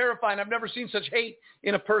 that was terrifying. I've never seen such hate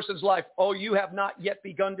in a person's life. Oh, you have not yet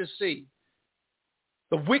begun to see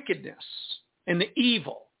the wickedness and the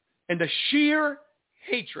evil and the sheer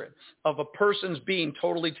hatred of a person's being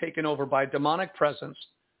totally taken over by a demonic presence.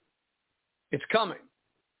 It's coming.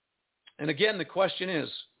 And again, the question is,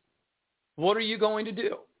 what are you going to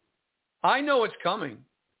do? I know it's coming.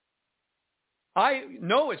 I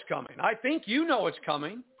know it's coming. I think you know it's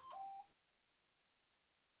coming.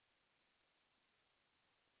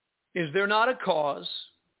 Is there not a cause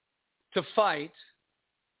to fight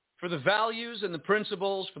for the values and the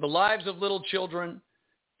principles, for the lives of little children,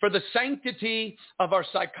 for the sanctity of our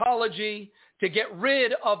psychology, to get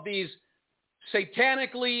rid of these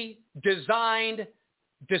satanically designed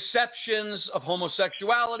deceptions of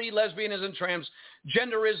homosexuality, lesbianism,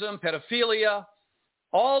 transgenderism, pedophilia,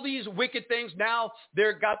 all these wicked things? Now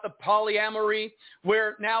they've got the polyamory,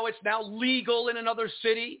 where now it's now legal in another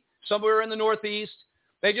city, somewhere in the Northeast.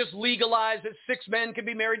 They just legalized that 6 men can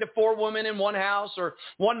be married to 4 women in one house, or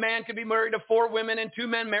 1 man can be married to 4 women and 2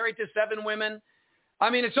 men married to 7 women.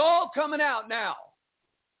 I mean, it's all coming out now.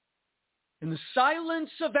 And the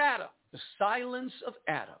silence of Adam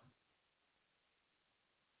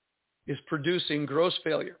is producing gross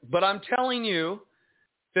failure. But I'm telling you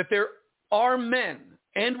that there are men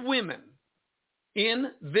and women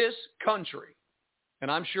in this country,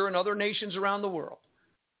 and I'm sure in other nations around the world.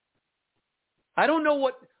 I don't know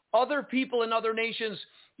what other people in other nations,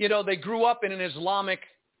 they grew up in an Islamic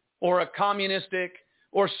or a communistic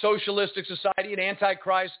or socialistic society, an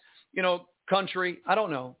antichrist, country. I don't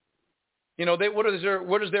know. What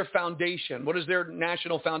is their foundation? What is their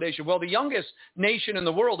national foundation? Well, the youngest nation in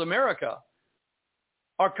the world, America,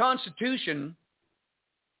 our Constitution,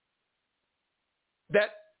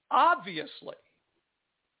 that obviously,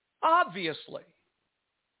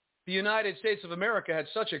 the United States of America had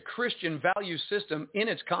such a Christian value system in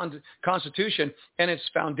its Constitution and its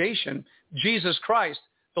foundation. Jesus Christ,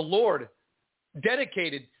 the Lord,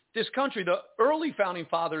 dedicated this country. The early founding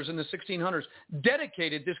fathers in the 1600s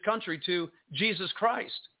dedicated this country to Jesus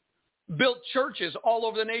Christ, built churches all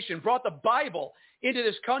over the nation, brought the Bible into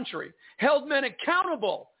this country, held men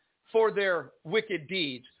accountable for their wicked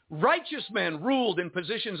deeds. Righteous men ruled in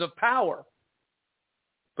positions of power.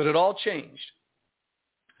 But it all changed.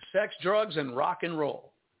 Sex, drugs, and rock and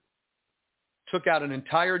roll took out an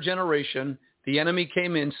entire generation. The enemy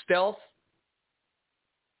came in stealth.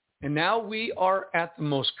 And now we are at the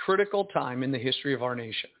most critical time in the history of our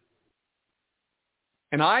nation.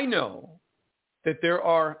 And I know that there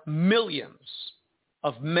are millions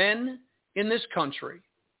of men in this country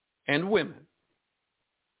and women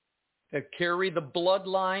that carry the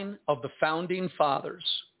bloodline of the founding fathers.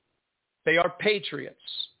 They are patriots.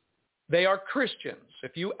 They are Christians.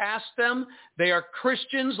 If you ask them, they are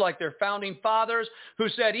Christians like their founding fathers, who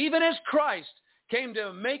said, even as Christ came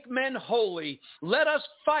to make men holy, let us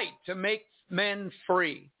fight to make men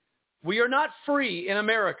free. We are not free in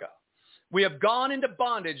America. We have gone into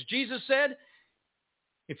bondage. Jesus said,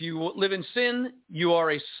 if you live in sin, you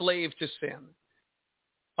are a slave to sin.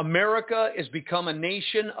 America has become a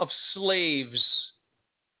nation of slaves,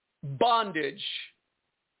 bondage.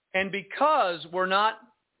 And because we're not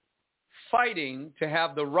fighting to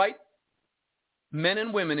have the right men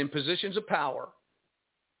and women in positions of power,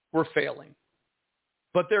 we're failing.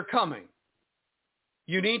 But they're coming.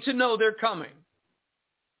 You need to know they're coming.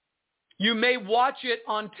 You may watch it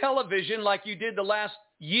on television like you did the last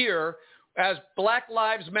year as Black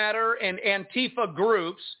Lives Matter and Antifa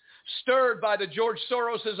groups, stirred by the George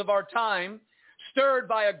Soroses of our time, stirred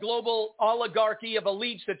by a global oligarchy of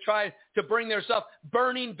elites that try to bring their stuff,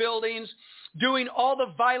 burning buildings, doing all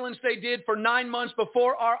the violence they did for 9 months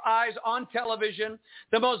before our eyes on television,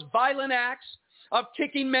 the most violent acts of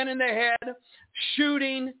kicking men in the head,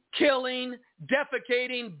 shooting, killing,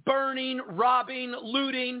 defecating, burning, robbing,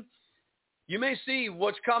 looting. You may see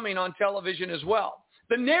what's coming on television as well.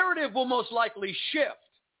 The narrative will most likely shift.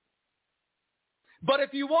 But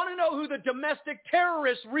if you want to know who the domestic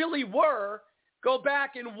terrorists really were, Go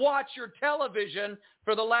back and watch your television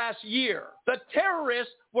for the last year. The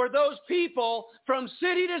terrorists were those people from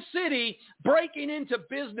city to city breaking into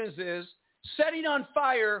businesses, setting on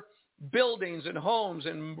fire buildings and homes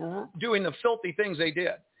and doing the filthy things they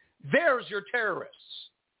did. There's your terrorists.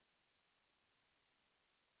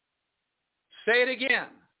 Say it again.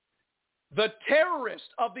 The terrorists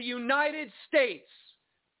of the United States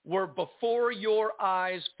were before your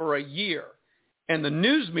eyes for a year, and the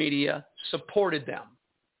news media supported them.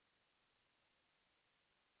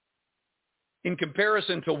 In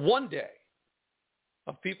comparison to one day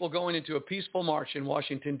of people going into a peaceful march in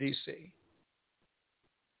Washington, D.C.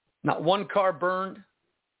 Not one car burned,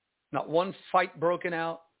 not one fight broken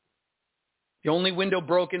out. The only window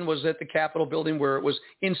broken was at the Capitol building where it was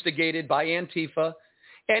instigated by Antifa.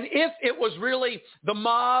 And if it was really the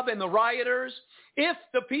mob and the rioters, if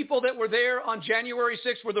the people that were there on January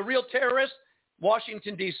 6th were the real terrorists,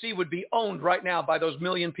 Washington, D.C. would be owned right now by those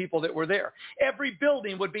million people that were there. Every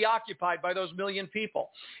building would be occupied by those million people.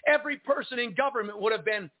 Every person in government would have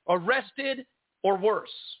been arrested or worse.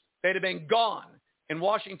 They'd have been gone, and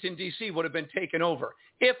Washington, D.C. would have been taken over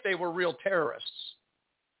if they were real terrorists.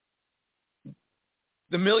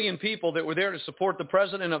 The million people that were there to support the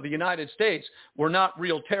President of the United States were not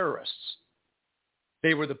real terrorists.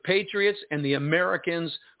 They were the patriots and the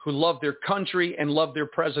Americans who loved their country and loved their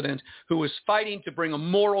president, who was fighting to bring a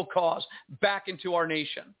moral cause back into our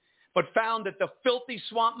nation, but found that the filthy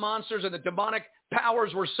swamp monsters and the demonic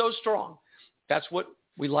powers were so strong. That's what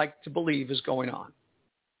we like to believe is going on.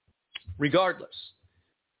 Regardless,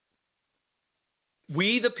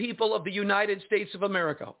 we, the people of the United States of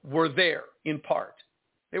America, were there in part.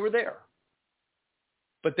 They were there.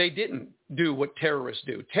 But they didn't do what terrorists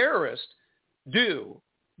do. Terrorists do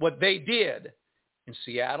what they did in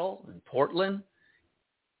Seattle and Portland,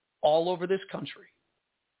 all over this country.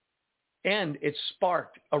 And it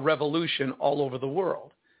sparked a revolution all over the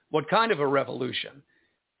world. What kind of a revolution?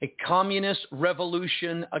 A communist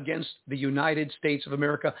revolution against the United States of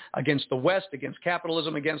America, against the West, against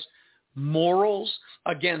capitalism, against morals,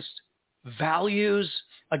 against values,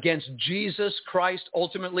 against Jesus Christ,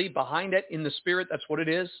 ultimately behind it in the spirit. That's what it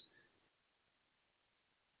is.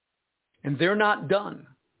 And they're not done.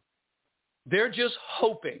 They're just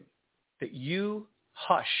hoping that you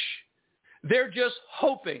hush. They're just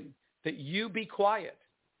hoping that you be quiet.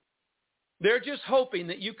 They're just hoping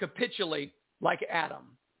that you capitulate like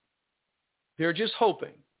Adam. They're just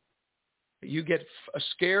hoping that you get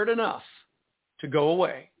scared enough to go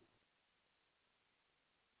away.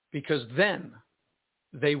 Because then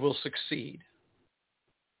they will succeed.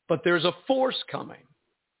 But there's a force coming.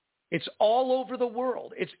 It's all over the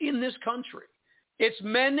world. It's in this country. It's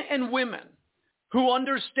men and women who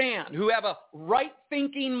understand, who have a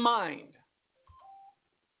right-thinking mind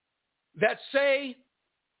that say,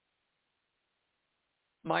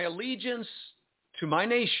 my allegiance to my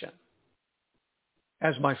nation,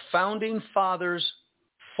 as my founding fathers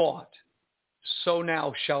fought, so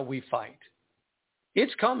now shall we fight.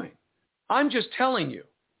 It's coming. I'm just telling you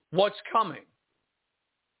what's coming.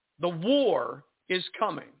 The war is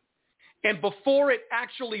coming. And before it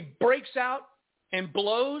actually breaks out and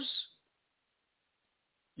blows,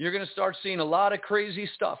 you're going to start seeing a lot of crazy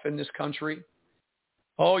stuff in this country.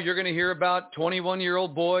 Oh, you're going to hear about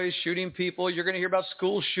 21-year-old boys shooting people. You're going to hear about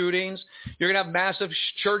school shootings. You're going to have massive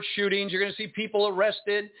church shootings. You're going to see people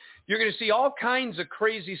arrested. You're going to see all kinds of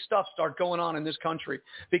crazy stuff start going on in this country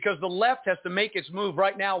because the left has to make its move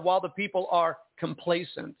right now while the people are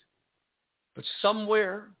complacent. But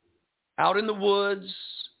somewhere out in the woods,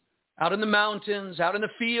 out in the mountains, out in the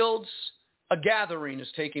fields, a gathering is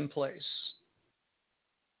taking place.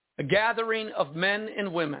 A gathering of men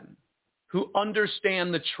and women who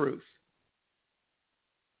understand the truth.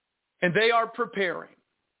 And they are preparing,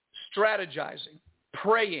 strategizing,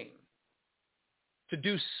 praying to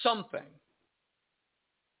do something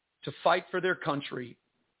to fight for their country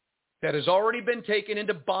that has already been taken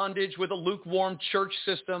into bondage with a lukewarm church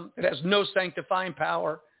system that has no sanctifying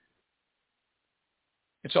power.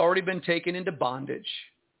 It's already been taken into bondage,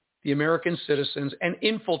 the American citizens, and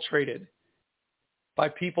infiltrated by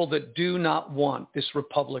people that do not want this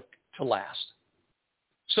republic to last.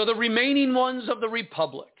 So the remaining ones of the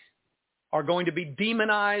republic are going to be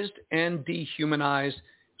demonized and dehumanized,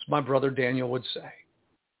 as my brother Daniel would say.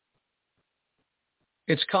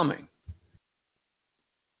 It's coming.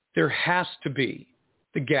 There has to be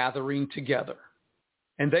the gathering together.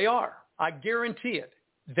 And they are. I guarantee it.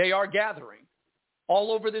 They are gathering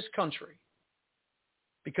all over this country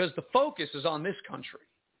because the focus is on this country.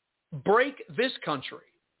 Break this country.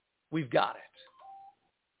 We've got it.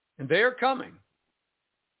 And they are coming.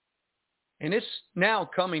 And it's now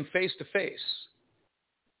coming face to face.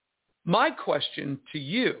 My question to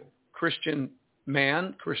you, Christian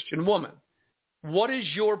man, Christian woman, what is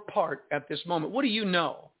your part at this moment? What do you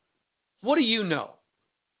know? What do you know?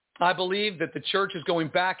 I believe that the church is going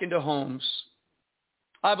back into homes.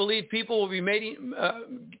 I believe people will be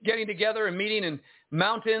getting together and meeting in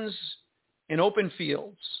mountains and open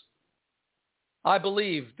fields. I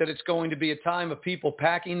believe that it's going to be a time of people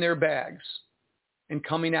packing their bags and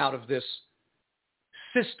coming out of this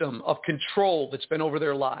system of control that's been over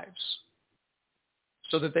their lives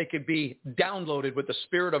so that they could be downloaded with the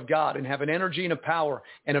Spirit of God and have an energy and a power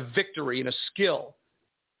and a victory and a skill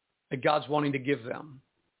that God's wanting to give them.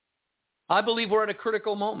 I believe we're at a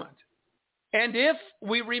critical moment. And if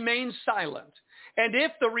we remain silent, and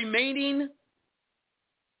if the remaining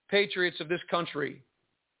patriots of this country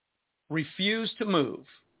refuse to move,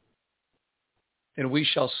 then we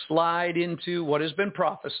shall slide into what has been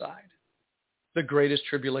prophesied, the greatest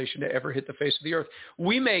tribulation to ever hit the face of the earth.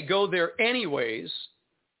 We may go there anyways,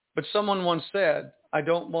 but someone once said, I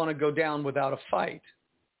don't want to go down without a fight.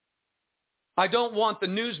 I don't want the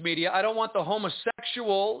news media, I don't want the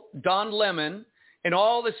homosexual Don Lemon and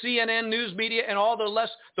all the CNN news media and all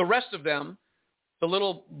the rest of them, the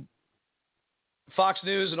little Fox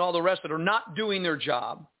News and all the rest that are not doing their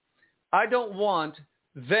job. I don't want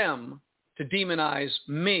them to demonize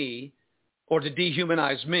me or to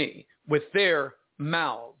dehumanize me with their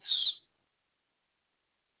mouths.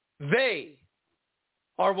 They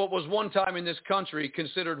are what was one time in this country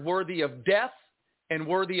considered worthy of death and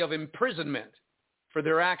worthy of imprisonment for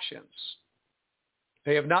their actions.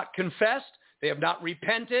 They have not confessed, they have not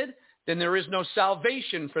repented, then there is no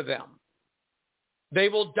salvation for them. They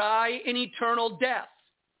will die in eternal death.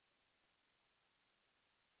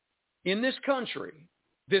 In this country,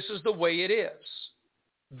 this is the way it is.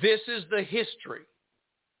 This is the history.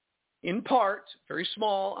 In part, very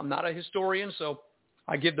small, I'm not a historian, so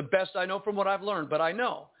I give the best I know from what I've learned, but I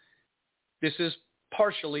know this is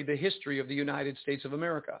partially the history of the United States of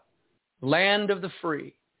America. Land of the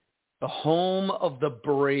free, the home of the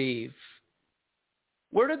brave.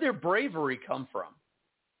 Where did their bravery come from?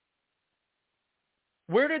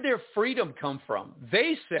 Where did their freedom come from?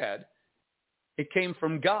 They said it came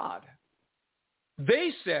from God.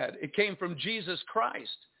 They said it came from Jesus Christ.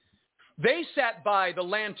 They sat by the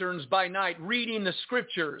lanterns by night reading the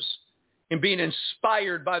scriptures and being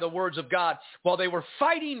inspired by the words of God while they were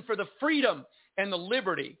fighting for the freedom and the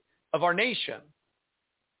liberty of our nation.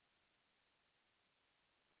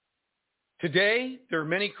 Today, there are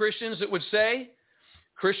many Christians that would say,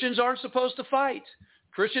 Christians aren't supposed to fight.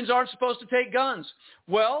 Christians aren't supposed to take guns.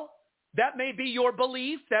 Well, that may be your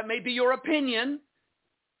belief. That may be your opinion.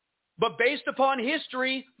 But based upon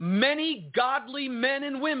history, many godly men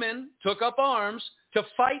and women took up arms to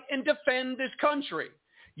fight and defend this country.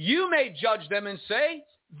 You may judge them and say,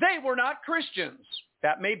 they were not Christians.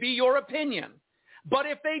 That may be your opinion. But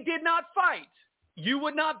if they did not fight, you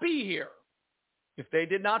would not be here. If they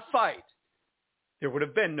did not fight, there would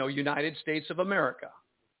have been no United States of America.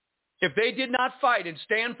 If they did not fight and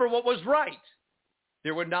stand for what was right,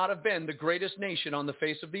 there would not have been the greatest nation on the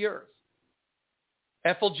face of the earth.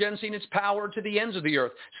 Effulgencing its power to the ends of the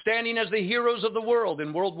earth, standing as the heroes of the world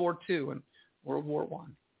in World War II and World War I.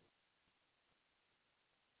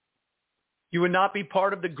 You would not be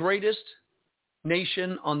part of the greatest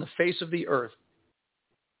nation on the face of the earth.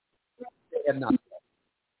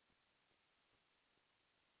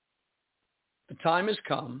 The time has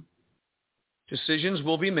come. Decisions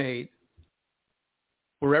will be made.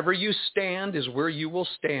 Wherever you stand is where you will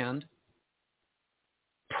stand.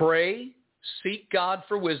 Pray, seek God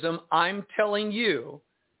for wisdom. I'm telling you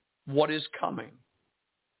what is coming.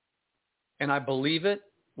 And I believe it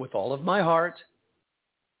with all of my heart.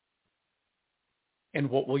 And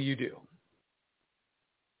what will you do?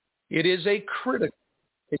 It is a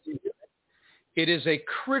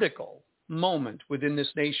critical moment within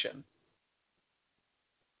this nation.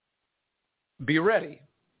 Be ready.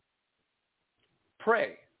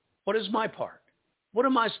 Pray. What is my part? What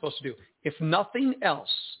am I supposed to do? If nothing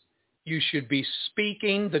else, you should be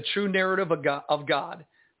speaking the true narrative of God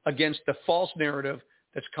against the false narrative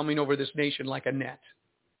that's coming over this nation like a net.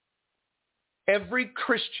 Every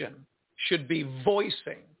Christian should be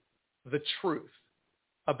voicing the truth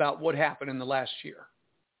about what happened in the last year,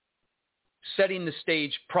 setting the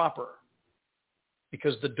stage proper,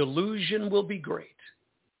 because the delusion will be great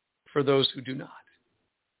for those who do not.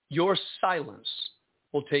 Your silence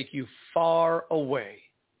will take you far away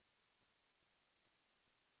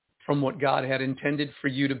from what God had intended for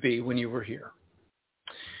you to be when you were here.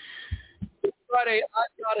 Friday,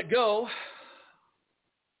 I've got to go.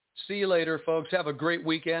 See you later, folks. Have a great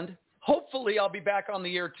weekend. Hopefully, I'll be back on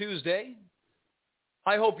the air Tuesday.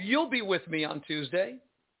 I hope you'll be with me on Tuesday.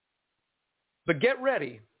 But get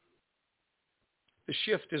ready. The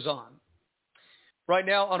shift is on. Right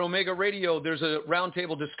now on Omega Radio, there's a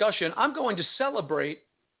roundtable discussion. I'm going to celebrate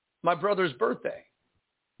my brother's birthday.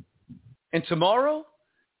 And tomorrow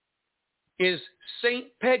is St.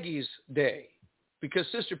 Peggy's Day, because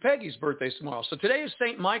Sister Peggy's birthday is tomorrow. So today is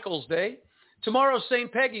St. Michael's Day. Tomorrow's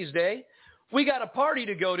St. Peggy's Day. We got a party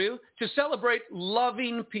to go to celebrate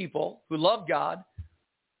loving people who love God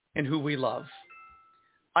and who we love.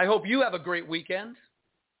 I hope you have a great weekend.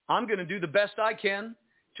 I'm going to do the best I can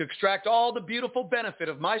to extract all the beautiful benefit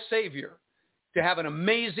of my Savior to have an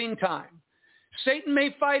amazing time. Satan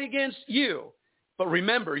may fight against you, but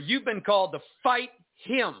remember, you've been called to fight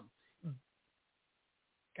him.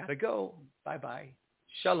 Gotta go. Bye-bye.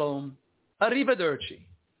 Shalom. Arrivederci.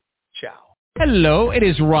 Ciao. Hello, it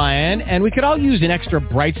is Ryan, and we could all use an extra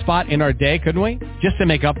bright spot in our day, couldn't we? Just to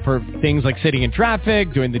make up for things like sitting in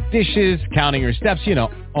traffic, doing the dishes, counting your steps,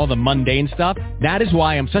 all the mundane stuff. That is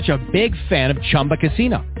why I'm such a big fan of Chumba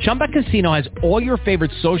Casino. Chumba Casino has all your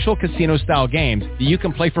favorite social casino-style games that you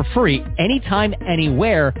can play for free anytime,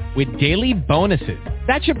 anywhere with daily bonuses.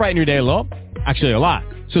 That should brighten your day a little. Actually, a lot.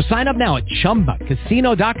 So sign up now at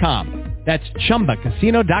ChumbaCasino.com. That's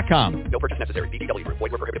ChumbaCasino.com. No purchase necessary. VGW Group.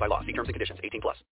 Void where prohibited by law. See terms and conditions. 18+.